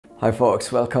Hi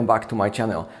folks, welcome back to my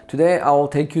channel. Today I will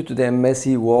take you to the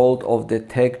messy world of the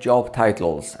tech job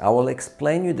titles. I will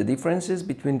explain you the differences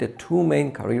between the two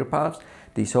main career paths,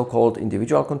 the so-called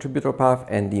individual contributor path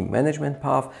and the management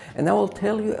path, and I will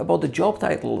tell you about the job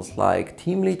titles like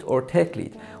team lead or tech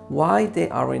lead, why they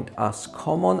aren't as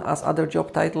common as other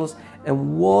job titles,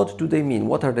 and what do they mean,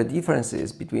 what are the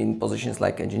differences between positions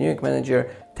like engineering manager,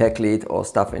 tech lead or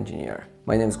staff engineer.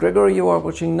 My name is Gregory, you are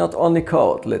watching Not Only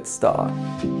Code. Let's start.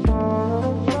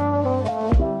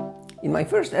 In my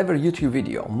first ever YouTube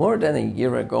video, more than a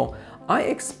year ago, I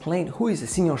explained who is a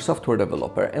senior software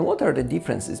developer and what are the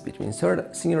differences between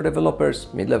senior developers,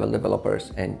 mid-level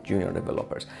developers and junior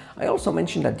developers. I also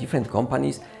mentioned that different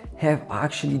companies have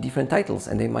actually different titles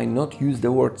and they might not use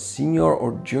the word senior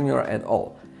or junior at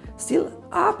all. Still,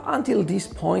 up until this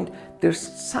point, there's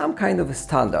some kind of a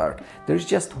standard. There's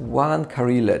just one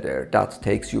career ladder that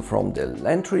takes you from the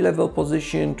entry-level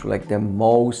position to like the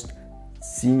most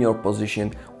senior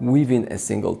position within a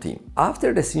single team.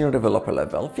 After the senior developer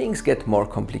level, things get more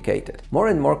complicated. More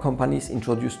and more companies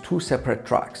introduce two separate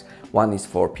tracks. One is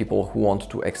for people who want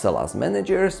to excel as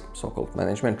managers, so-called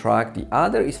management track. The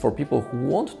other is for people who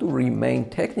want to remain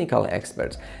technical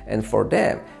experts, and for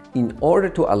them, in order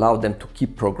to allow them to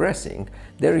keep progressing,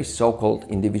 there is so-called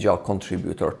individual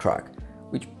contributor track,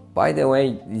 which, by the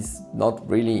way, is not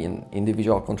really an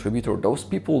individual contributor. Those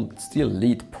people still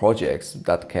lead projects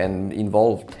that can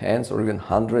involve tens or even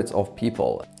hundreds of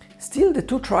people. Still, the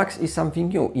two tracks is something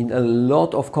new. In a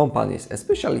lot of companies,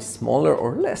 especially smaller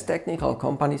or less technical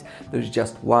companies, there's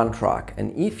just one track.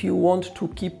 And if you want to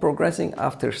keep progressing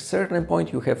after a certain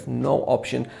point, you have no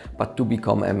option but to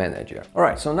become a manager. All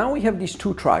right, so now we have these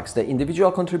two tracks, the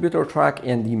individual contributor track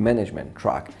and the management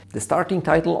track. The starting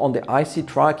title on the IC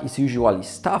track is usually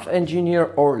staff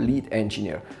engineer or lead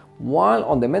engineer, while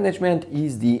on the management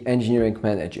is the engineering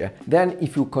manager. Then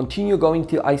if you continue going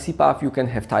to IC path, you can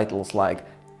have titles like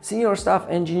senior staff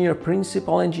engineer,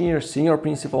 principal engineer, senior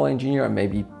principal engineer,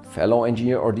 maybe fellow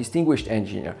engineer or distinguished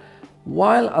engineer.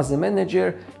 While as a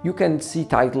manager, you can see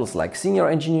titles like senior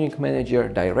engineering manager,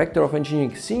 director of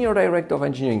engineering, senior director of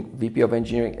engineering, VP of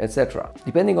engineering, etc.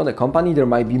 Depending on the company, there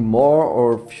might be more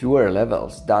or fewer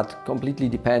levels. That completely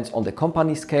depends on the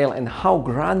company scale and how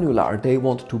granular they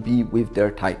want to be with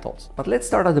their titles. But let's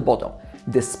start at the bottom.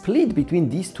 The split between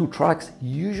these two tracks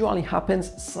usually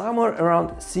happens somewhere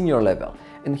around senior level.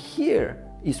 And here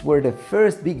is where the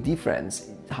first big difference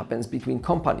happens between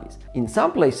companies. In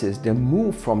some places, the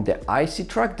move from the IC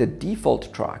track, the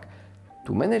default track,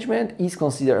 to management is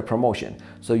considered a promotion.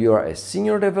 So you are a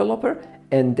senior developer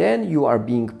and then you are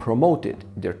being promoted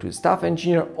either to staff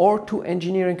engineer or to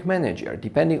engineering manager,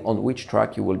 depending on which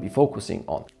track you will be focusing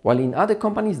on. While in other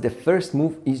companies, the first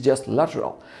move is just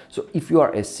lateral. So if you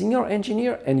are a senior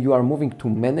engineer and you are moving to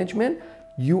management,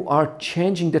 you are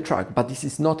changing the track, but this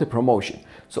is not a promotion.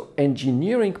 So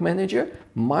engineering manager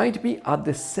might be at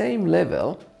the same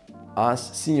level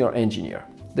as senior engineer.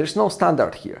 There's no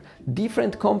standard here.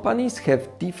 Different companies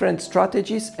have different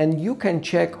strategies and you can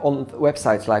check on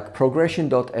websites like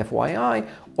progression.fyi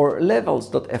or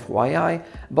levels.fyi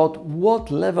about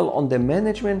what level on the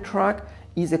management track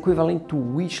is equivalent to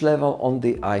which level on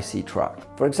the IC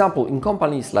track. For example, in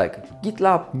companies like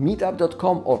GitLab,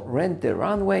 Meetup.com or Rent the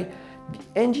Runway,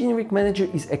 the engineering manager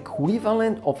is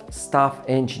equivalent of staff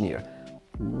engineer.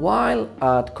 While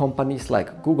at companies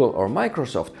like Google or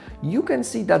Microsoft, you can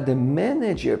see that the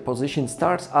manager position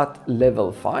starts at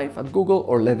level 5 at Google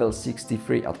or level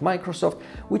 63 at Microsoft,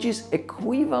 which is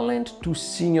equivalent to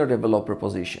senior developer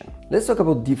position. Let's talk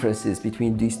about differences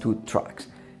between these two tracks.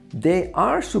 They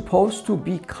are supposed to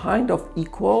be kind of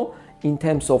equal in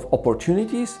terms of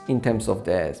opportunities, in terms of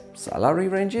the salary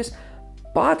ranges,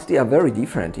 but they are very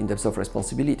different in terms of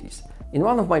responsibilities. In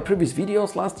one of my previous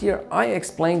videos last year, I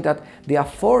explained that there are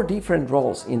 4 different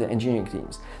roles in the engineering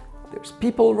teams. There's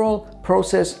people role,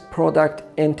 process, product,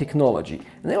 and technology.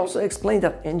 And I also explained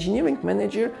that engineering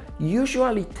manager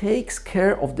usually takes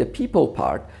care of the people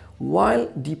part,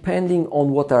 while depending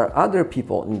on what are other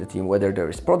people in the team, whether there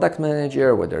is product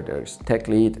manager, whether there is tech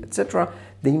lead, etc.,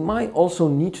 they might also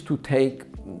need to take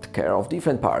care of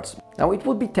different parts. Now, it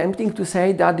would be tempting to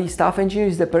say that the staff engineer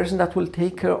is the person that will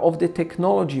take care of the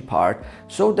technology part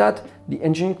so that the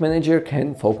engineering manager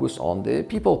can focus on the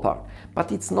people part.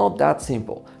 But it's not that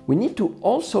simple. We need to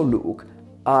also look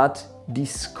at the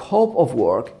scope of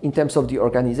work in terms of the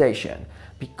organization,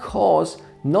 because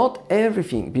not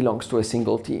everything belongs to a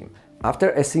single team.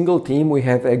 After a single team, we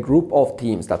have a group of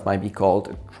teams that might be called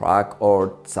a track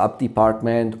or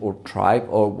sub-department or tribe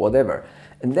or whatever.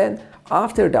 And then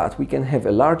after that, we can have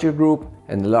a larger group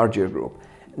and a larger group.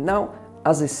 Now,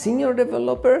 as a senior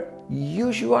developer,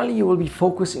 Usually you will be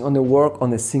focusing on the work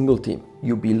on a single team.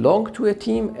 You belong to a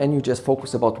team and you just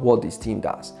focus about what this team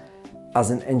does. As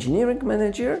an engineering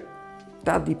manager,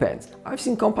 that depends. I've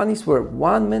seen companies where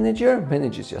one manager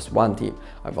manages just one team.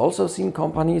 I've also seen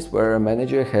companies where a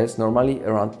manager has normally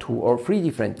around 2 or 3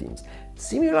 different teams.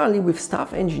 Similarly with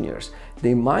staff engineers,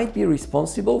 they might be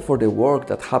responsible for the work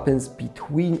that happens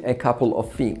between a couple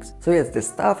of things. So yes, the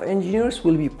staff engineers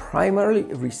will be primarily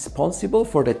responsible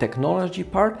for the technology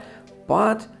part,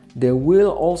 but they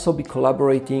will also be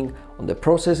collaborating on the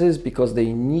processes because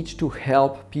they need to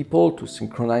help people to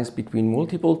synchronize between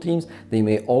multiple teams. They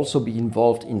may also be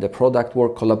involved in the product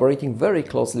work, collaborating very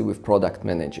closely with product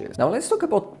managers. Now let's talk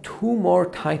about 2 more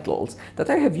titles that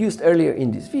I have used earlier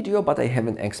in this video, but I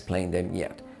haven't explained them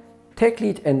yet. Tech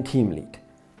lead and team lead.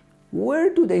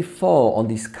 Where do they fall on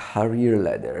these career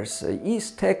ladders?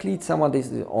 Is tech lead someone that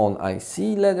is on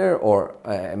IC ladder or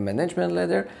a management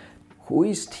ladder? Who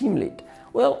is team lead?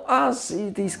 Well, as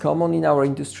it is common in our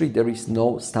industry, there is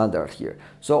no standard here.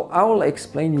 So I will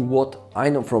explain you what I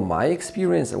know from my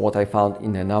experience and what I found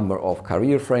in a number of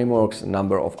career frameworks, a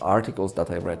number of articles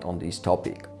that I read on this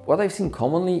topic. What I've seen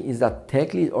commonly is that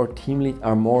tech lead or team lead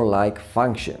are more like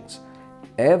functions.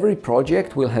 Every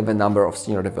project will have a number of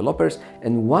senior developers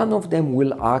and one of them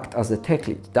will act as a tech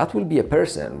lead. That will be a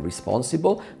person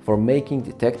responsible for making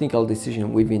the technical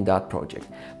decision within that project.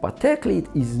 But tech lead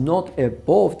is not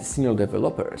above the senior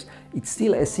developers. It's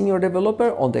still a senior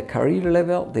developer on the career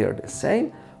level, they are the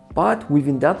same, but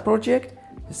within that project,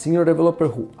 the senior developer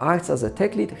who acts as a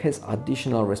tech lead has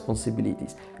additional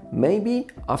responsibilities. Maybe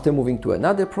after moving to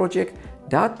another project,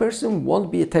 that person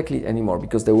won't be a tech lead anymore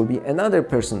because there will be another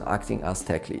person acting as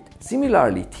tech lead.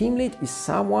 Similarly, team lead is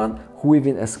someone who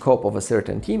within a scope of a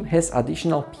certain team has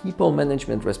additional people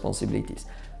management responsibilities.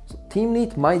 So team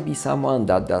lead might be someone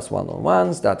that does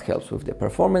one-on-ones, that helps with the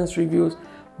performance reviews,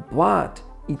 but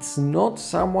it's not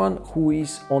someone who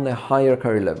is on a higher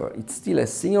career level. It's still a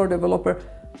senior developer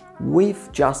with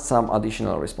just some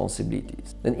additional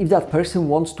responsibilities. Then if that person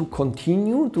wants to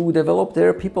continue to develop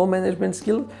their people management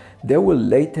skill, they will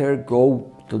later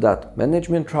go to that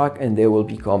management track and they will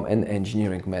become an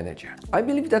engineering manager. I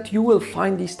believe that you will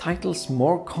find these titles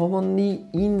more commonly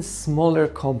in smaller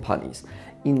companies.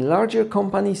 In larger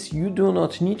companies, you do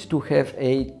not need to have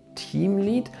a team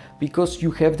lead because you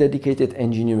have dedicated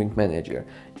engineering manager.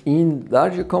 In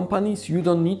larger companies, you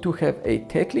don't need to have a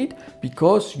tech lead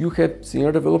because you have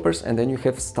senior developers and then you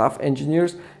have staff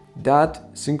engineers that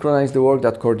synchronize the work,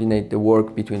 that coordinate the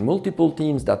work between multiple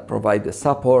teams, that provide the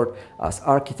support as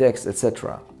architects,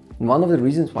 etc. And one of the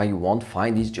reasons why you won't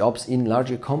find these jobs in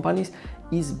larger companies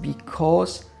is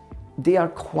because they are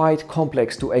quite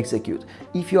complex to execute.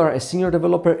 If you are a senior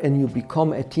developer and you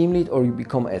become a team lead or you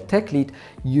become a tech lead,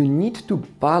 you need to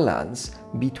balance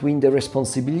between the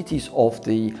responsibilities of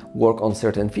the work on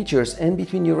certain features and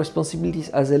between your responsibilities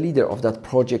as a leader of that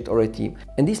project or a team.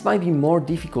 And this might be more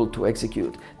difficult to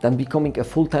execute than becoming a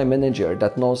full-time manager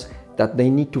that knows that they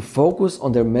need to focus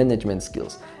on their management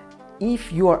skills.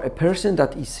 If you are a person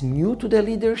that is new to the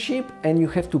leadership and you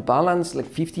have to balance like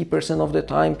 50% of the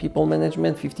time people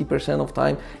management, 50% of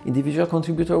time individual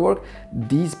contributor work,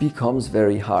 this becomes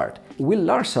very hard. Will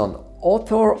Larson,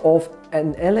 author of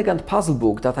An Elegant Puzzle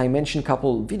book that I mentioned a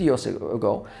couple videos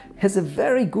ago, has a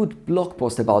very good blog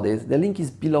post about it. The link is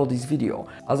below this video.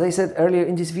 As I said earlier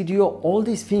in this video, all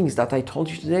these things that I told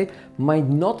you today might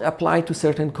not apply to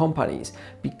certain companies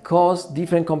because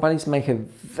different companies may have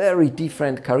very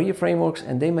different career frameworks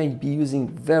and they may be using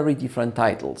very different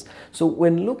titles. So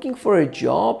when looking for a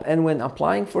job and when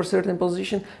applying for a certain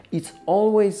position, it's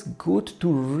always good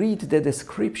to read the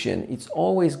description. It's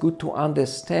always good to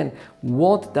understand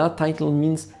what that title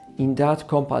means in that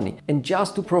company. And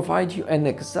just to provide you an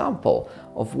example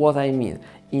of what I mean,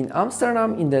 in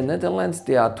Amsterdam, in the Netherlands,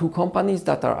 there are 2 companies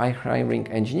that are hiring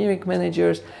engineering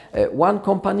managers. One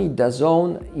company,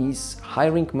 DAZN, is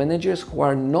hiring managers who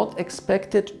are not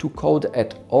expected to code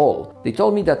at all. They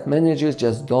told me that managers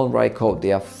just don't write code.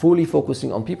 They are fully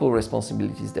focusing on people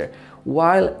responsibilities there.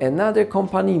 While another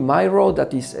company, Myro,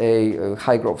 that is a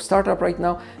high growth startup right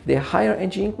now, they hire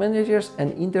engineering managers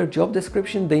and in their job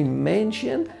description, they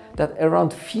mention that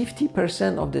around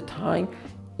 50% of the time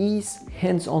is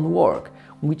hands-on work,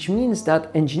 which means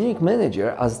that engineering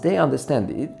manager, as they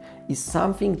understand it, is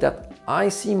something that I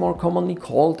see more commonly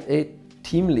called a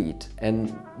team lead,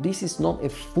 and this is not a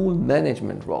full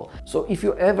management role. So if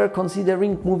you're ever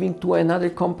considering moving to another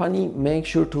company, make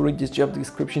sure to read these job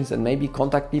descriptions and maybe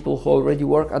contact people who already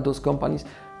work at those companies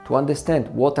to to understand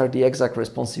what are the exact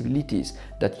responsibilities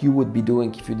that you would be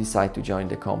doing if you decide to join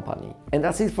the company. And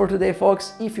that's it for today,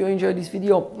 folks. If you enjoyed this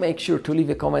video, make sure to leave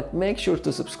a comment, make sure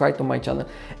to subscribe to my channel,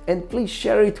 and please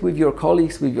share it with your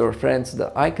colleagues, with your friends, so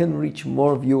that I can reach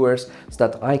more viewers, so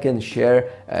that I can share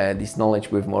this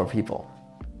knowledge with more people.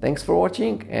 Thanks for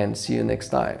watching and see you next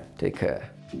time. Take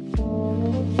care.